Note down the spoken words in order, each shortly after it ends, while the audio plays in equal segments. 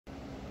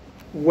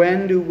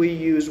When do we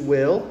use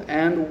will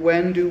and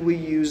when do we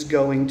use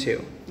going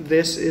to?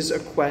 This is a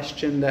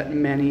question that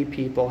many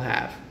people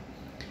have.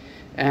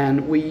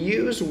 And we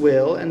use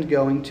will and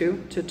going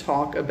to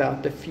talk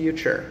about the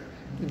future.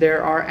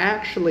 There are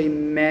actually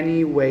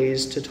many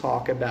ways to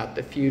talk about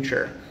the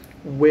future.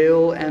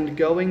 Will and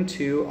going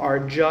to are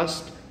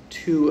just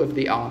two of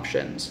the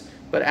options,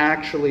 but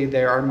actually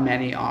there are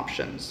many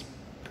options.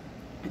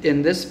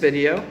 In this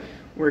video,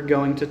 we're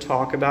going to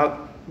talk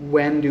about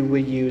when do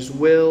we use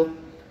will,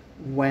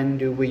 when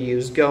do we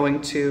use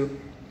going to,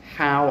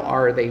 how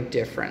are they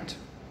different?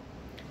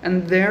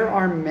 And there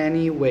are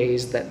many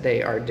ways that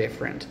they are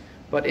different,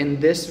 but in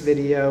this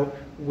video,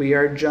 we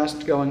are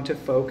just going to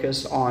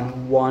focus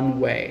on one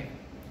way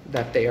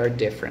that they are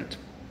different.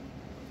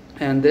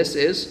 And this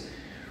is,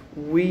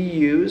 we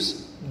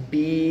use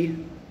be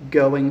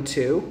going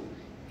to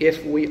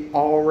if we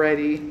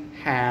already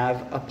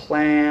have a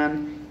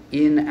plan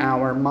in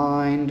our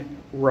mind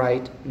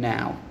right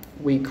now.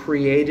 We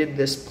created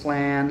this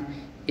plan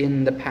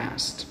in the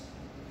past.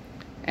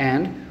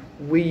 And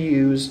we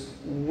use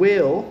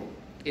will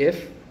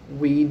if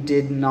we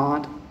did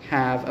not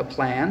have a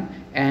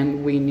plan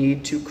and we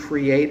need to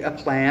create a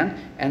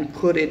plan and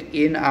put it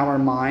in our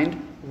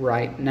mind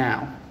right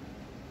now.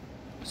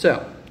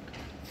 So,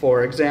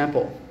 for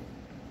example,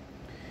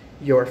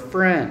 your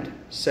friend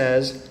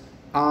says,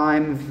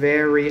 "I'm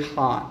very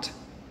hot,"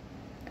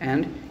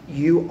 and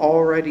you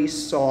already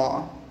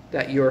saw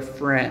that your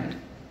friend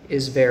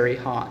is very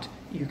hot.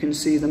 You can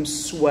see them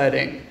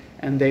sweating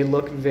and they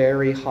look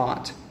very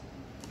hot.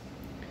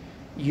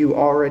 You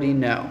already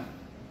know.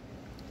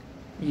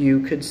 You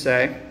could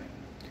say,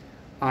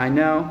 "I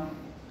know,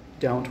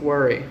 don't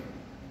worry.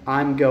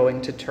 I'm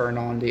going to turn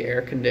on the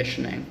air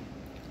conditioning.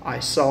 I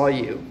saw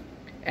you,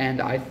 and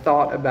I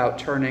thought about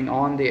turning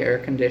on the air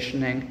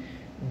conditioning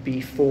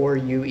before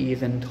you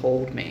even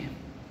told me.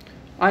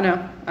 I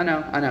know,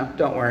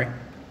 don't worry.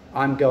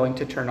 I'm going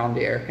to turn on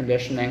the air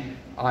conditioning.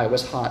 I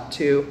was hot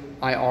too.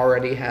 I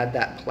already had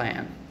that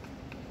plan."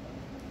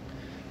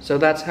 So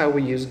that's how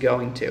we use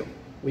going to.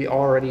 We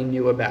already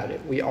knew about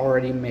it. We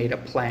already made a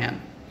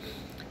plan.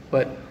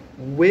 But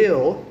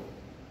will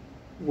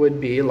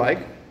would be like,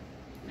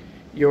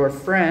 your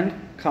friend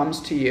comes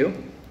to you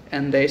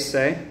and they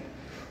say,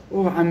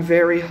 "Oh, I'm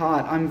very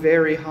hot. I'm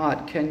very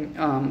hot.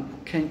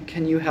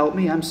 Can you help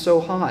me? I'm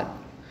so hot."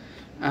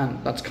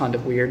 That's kind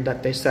of weird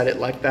that they said it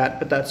like that,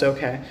 but that's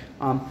okay.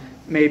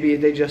 Maybe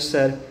they just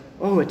said,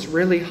 "Oh, it's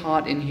really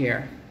hot in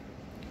here.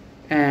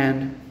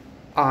 And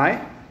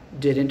I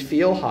didn't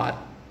feel hot,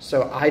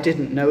 so I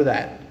didn't know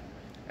that."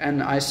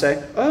 And I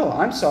say, "Oh,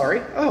 I'm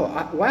sorry.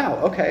 Oh, wow,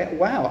 okay,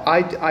 wow.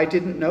 I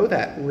didn't know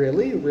that.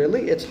 Really?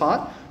 Really? It's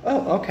hot?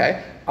 Oh,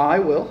 okay. I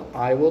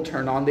will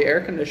turn on the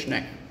air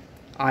conditioning."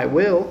 I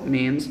will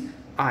means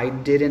I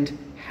didn't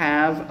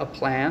have a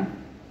plan,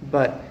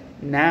 but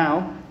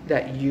now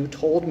that you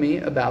told me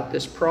about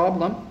this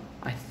problem,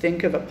 I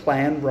think of a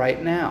plan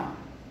right now.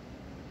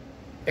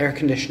 Air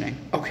conditioning.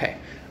 Okay,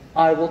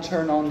 I will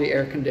turn on the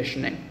air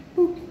conditioning.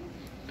 Boop.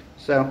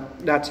 So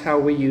that's how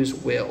we use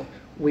will.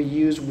 We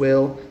use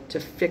will to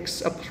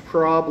fix a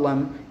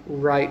problem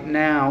right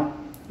now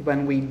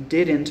when we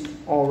didn't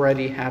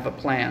already have a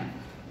plan.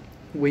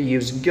 We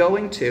use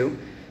going to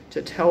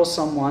tell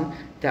someone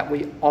that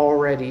we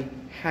already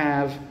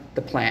have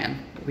the plan.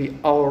 We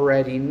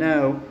already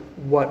know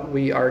what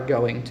we are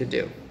going to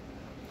do.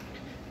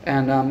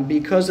 And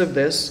because of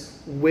this,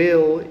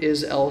 will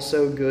is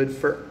also good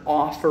for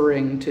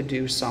offering to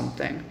do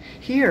something.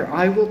 Here,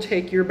 I will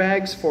take your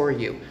bags for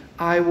you.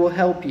 I will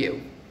help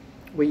you.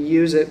 We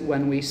use it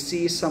when we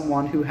see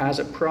someone who has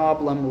a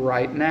problem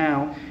right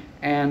now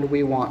and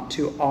we want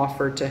to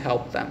offer to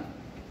help them.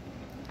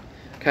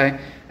 Okay?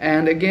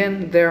 And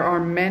again, there are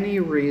many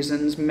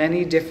reasons,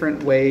 many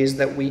different ways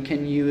that we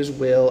can use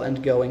will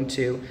and going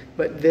to,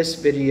 but this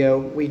video,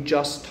 we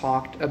just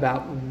talked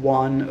about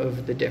one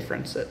of the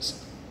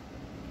differences.